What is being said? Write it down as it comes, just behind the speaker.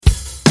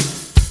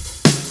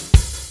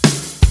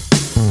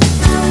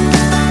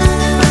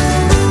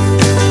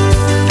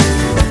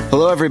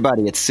Hello,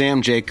 everybody. It's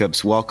Sam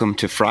Jacobs. Welcome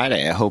to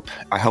Friday. I hope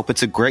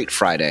it's a great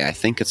Friday. I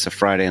think it's a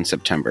Friday in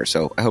September,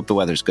 so I hope the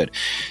weather's good.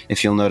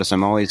 If you'll notice,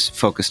 I'm always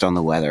focused on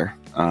the weather,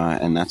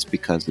 and that's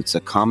because it's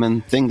a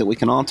common thing that we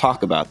can all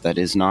talk about that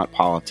is not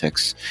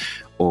politics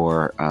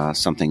or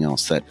something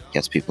else that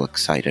gets people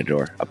excited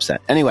or upset.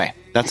 Anyway,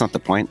 that's not the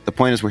point. The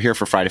point is we're here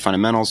for Friday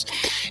Fundamentals.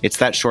 It's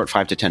that short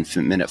 5 to 10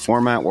 minute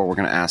format where we're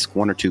going to ask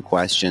one or two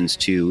questions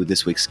to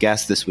this week's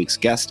guest. This week's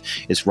guest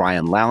is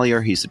Ryan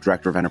Lallier. He's the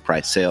Director of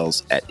Enterprise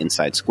Sales at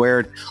Inside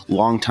Squared,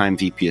 longtime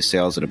VP of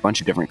Sales at a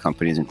bunch of different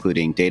companies,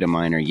 including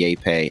Dataminer,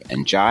 YayPay,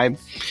 and Jibe.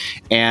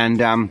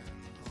 And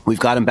we've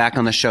got him back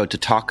on the show to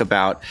talk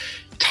about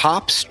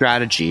top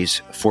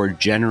strategies for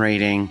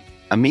generating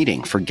a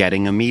meeting, for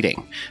getting a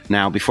meeting.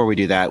 Now, before we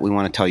do that, we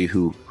want to tell you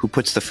who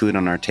puts the food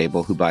on our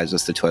table, who buys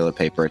us the toilet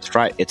paper.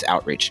 It's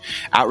outreach.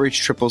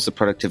 Outreach triples the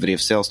productivity of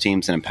sales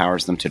teams and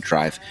empowers them to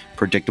drive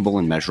predictable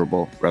and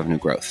measurable revenue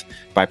growth.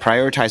 By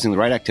prioritizing the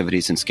right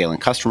activities and scaling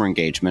customer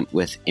engagement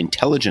with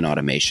intelligent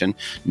automation,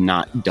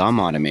 not dumb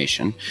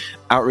automation,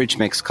 outreach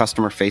makes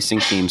customer-facing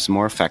teams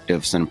more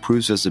effective and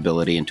improves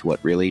visibility into what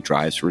really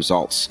drives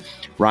results.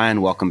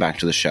 Ryan, welcome back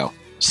to the show.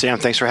 Sam,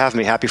 thanks for having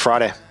me. Happy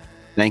Friday.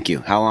 Thank you.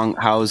 How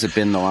has it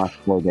been the last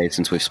 4 days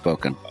since we've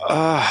spoken?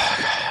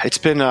 It's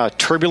been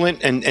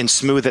turbulent and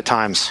smooth at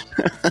times.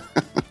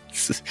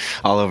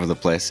 All over the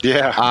place.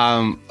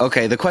 Yeah.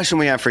 Okay. The question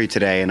we have for you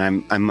today, and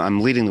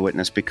I'm leading the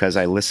witness because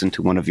I listened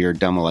to one of your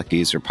Dumb Like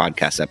User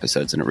podcast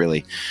episodes and it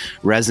really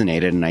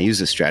resonated, and I use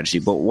this strategy.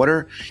 But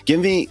give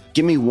me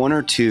one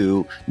or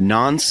two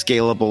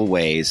non-scalable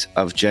ways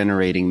of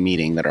generating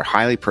meeting that are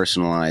highly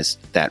personalized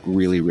that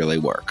really, really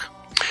work.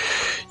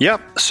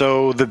 Yep.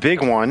 So the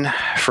big one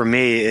for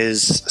me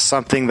is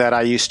something that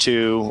I used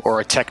to,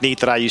 or a technique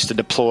that I used to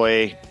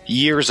deploy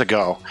years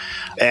ago.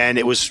 And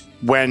it was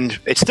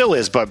it still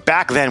is, but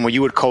back then when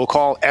you would cold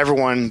call,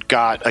 everyone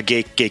got a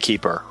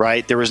gatekeeper,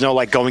 right? There was no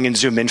like going in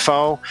Zoom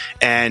info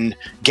and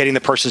getting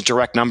the person's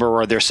direct number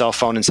or their cell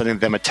phone and sending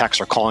them a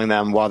text or calling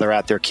them while they're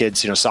at their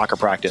kids' soccer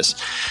practice.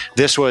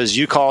 This was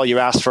you call, you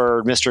ask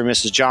for Mr. and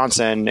Mrs.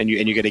 Johnson, and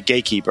you get a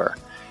gatekeeper.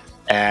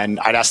 And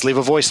I'd ask to leave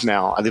a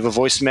voicemail. I'd leave a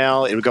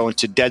voicemail. It would go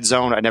into dead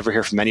zone. I'd never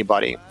hear from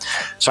anybody.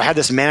 So I had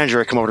this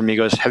manager come over to me and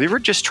goes, have you ever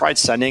just tried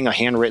sending a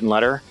handwritten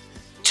letter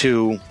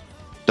to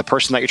the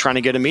person that you're trying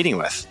to get a meeting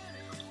with?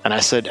 And I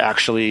said,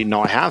 actually,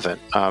 no, I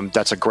haven't.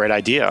 That's a great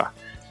idea.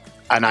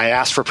 And I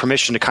asked for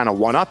permission to kind of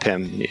one-up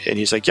him. And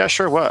he's like, yeah,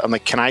 sure. What? I'm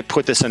like, can I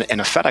put this in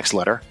a FedEx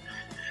letter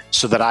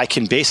so that I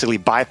can basically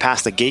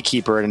bypass the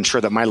gatekeeper and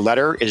ensure that my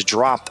letter is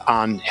dropped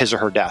on his or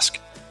her desk?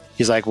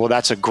 He's like, well,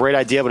 that's a great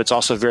idea, but it's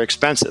also very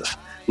expensive.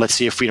 Let's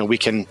see if we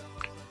can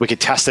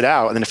test it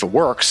out, and then if it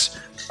works,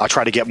 I'll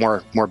try to get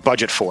more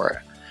budget for it.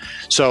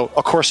 So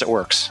of course it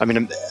works. I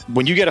mean,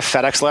 when you get a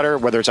FedEx letter,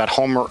 whether it's at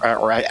home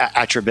or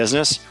at your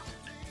business,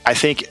 I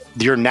think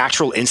your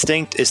natural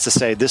instinct is to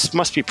say this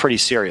must be pretty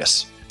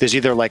serious. There's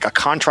either like a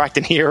contract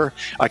in here,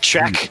 a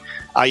check,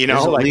 a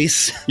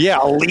lease. Yeah,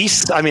 a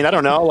lease. I mean, I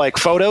don't know, like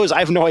photos. I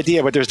have no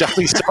idea, but there's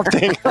definitely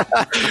something.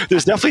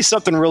 There's definitely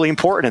something really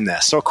important in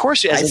this. So, of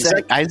course,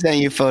 I sent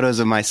you photos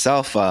of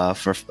myself via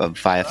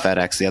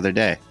FedEx the other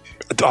day.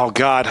 Oh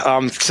God!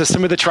 So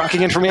some of the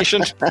tracking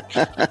information.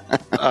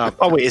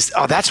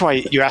 That's why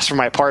you asked for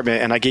my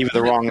apartment, and I gave you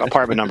the wrong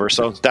apartment number.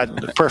 So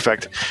that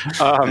perfect.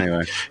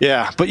 Anyway,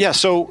 yeah, but yeah.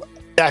 So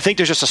I think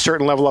there's just a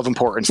certain level of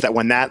importance that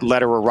when that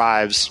letter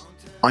arrives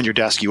on your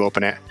desk, you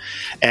open it.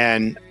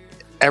 And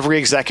every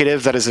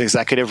executive that is an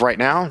executive right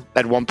now,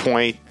 at one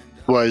point,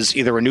 was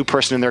either a new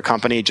person in their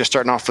company, just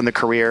starting off in the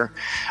career.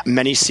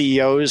 Many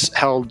CEOs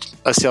held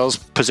a sales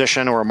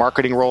position or a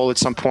marketing role at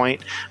some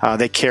point.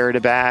 They carried a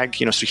bag,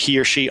 so he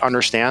or she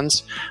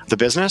understands the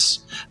business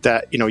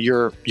that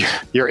you're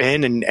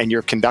in and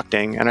you're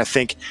conducting. And I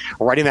think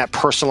writing that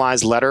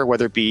personalized letter,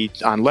 whether it be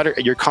on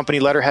your company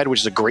letterhead,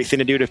 which is a great thing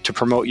to do to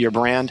promote your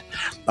brand,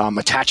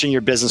 attaching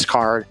your business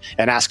card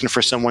and asking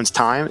for someone's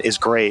time is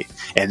great.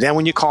 And then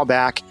when you call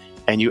back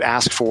and you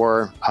ask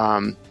for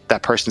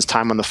that person's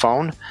time on the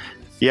phone,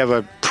 you have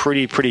a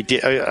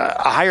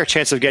a higher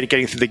chance of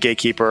getting through the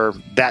gatekeeper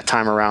that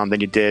time around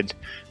than you did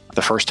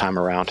the first time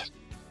around.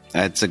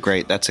 That's a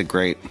great,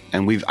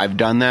 and I've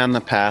done that in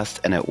the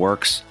past, and it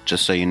works.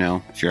 Just so you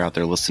know, if you're out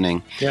there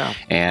listening. Yeah.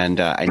 And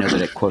I know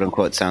that it quote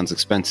unquote sounds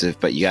expensive,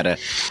 but you got to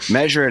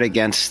measure it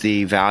against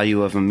the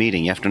value of a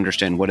meeting. You have to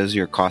understand what is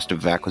your cost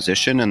of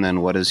acquisition, and then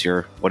what is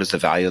the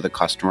value of the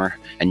customer,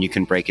 and you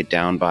can break it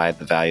down by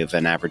the value of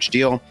an average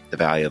deal, the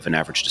value of an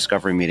average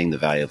discovery meeting, the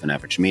value of an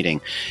average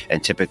meeting,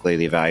 and typically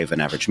the value of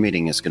an average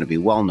meeting is going to be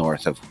well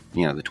north of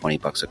the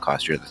 $20 it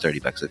cost you or the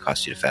 $30 it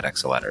cost you to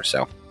FedEx a letter.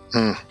 So.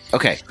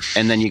 Okay.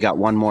 And then you got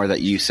one more that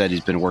you said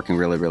has been working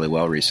really, really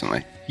well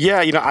recently. Yeah.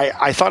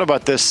 I thought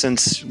about this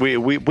since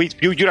you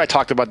and I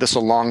talked about this a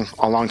long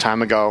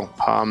time ago.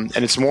 And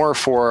it's more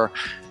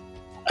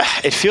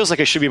it feels like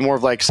it should be more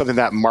of like something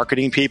that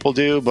marketing people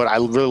do, but I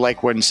really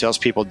like when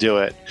salespeople do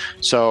it.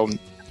 So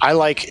I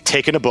like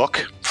taking a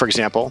book for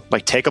example,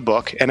 like take a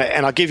book, and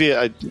I'll give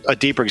you a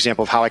deeper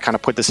example of how I kind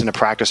of put this into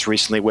practice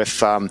recently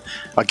with a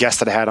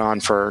guest that I had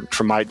on for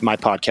my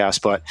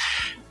podcast. But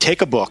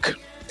take a book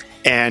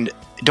and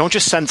don't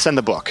just send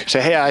the book. Say,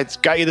 hey, I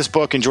got you this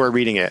book, enjoy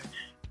reading it.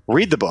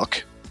 Read the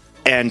book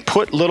and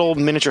put little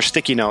miniature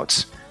sticky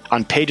notes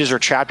on pages or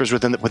chapters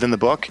within the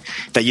book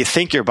that you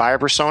think your buyer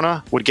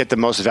persona would get the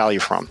most value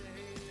from.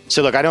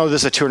 So look, I know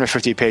this is a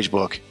 250-page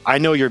book. I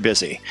know you're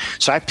busy.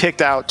 So I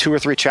picked out 2 or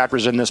 3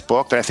 chapters in this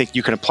book that I think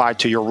you can apply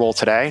to your role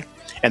today,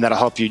 and that'll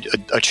help you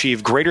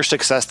achieve greater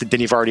success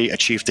than you've already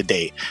achieved to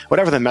date,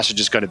 whatever the message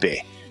is going to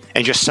be.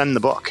 And just send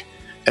the book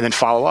and then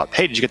follow up.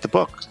 Hey, did you get the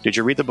book? Did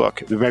you read the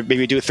book?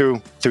 Maybe do it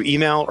through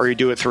email, or you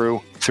do it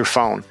through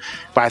phone.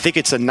 But I think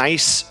it's a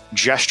nice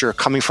gesture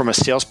coming from a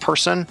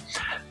salesperson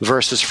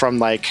versus from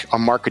like a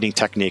marketing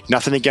technique.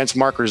 Nothing against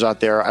marketers out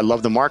there. I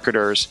love the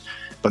marketers.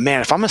 But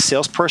man, if I'm a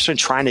salesperson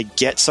trying to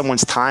get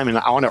someone's time and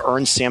I want to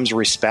earn Sam's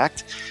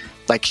respect,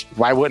 like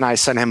why wouldn't I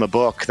send him a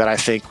book that I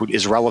think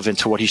is relevant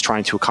to what he's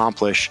trying to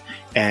accomplish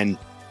and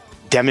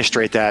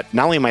demonstrate that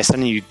not only am I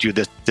sending you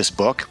this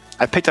book,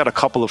 I picked out a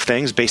couple of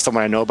things based on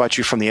what I know about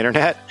you from the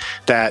internet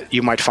that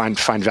you might find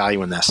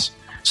value in this.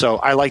 So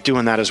I like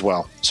doing that as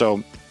well.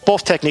 So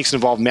both techniques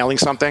involve mailing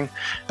something,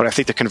 but I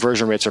think the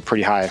conversion rates are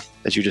pretty high,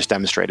 as you just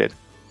demonstrated.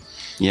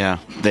 Yeah,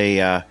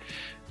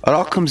 it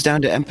all comes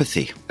down to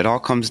empathy. It all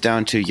comes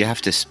down to you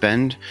have to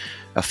spend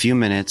a few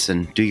minutes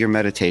and do your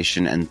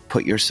meditation and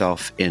put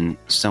yourself in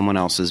someone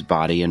else's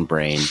body and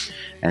brain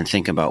and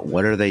think about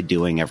what are they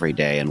doing every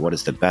day and what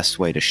is the best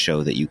way to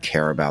show that you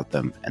care about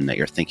them and that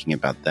you're thinking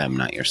about them,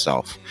 not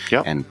yourself.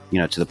 Yep. And,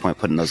 to the point,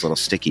 putting those little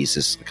stickies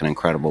is like an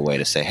incredible way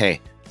to say, hey,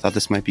 I thought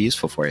this might be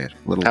useful for you.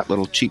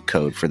 Little cheat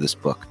code for this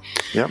book.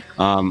 Yep.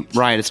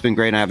 Ryan, it's been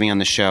great having you on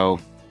the show.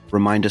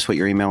 Remind us what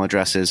your email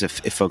address is if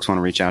folks want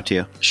to reach out to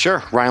you.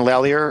 Sure.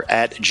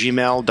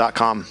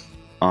 RyanLallier@gmail.com.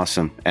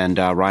 Awesome. And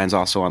Ryan's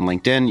also on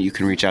LinkedIn. You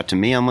can reach out to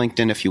me on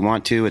LinkedIn if you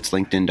want to. It's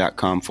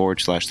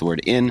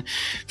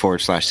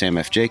linkedin.com/Sam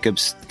F.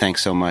 Jacobs.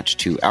 Thanks so much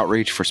to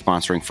Outreach for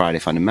sponsoring Friday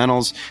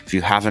Fundamentals. If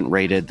you haven't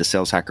rated the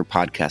Sales Hacker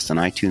Podcast on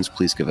iTunes,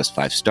 please give us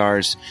 5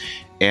 stars.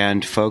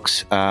 And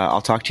folks,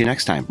 I'll talk to you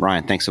next time.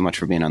 Ryan, thanks so much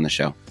for being on the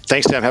show.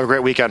 Thanks, Sam. Have a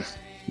great weekend.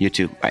 You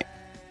too. Bye.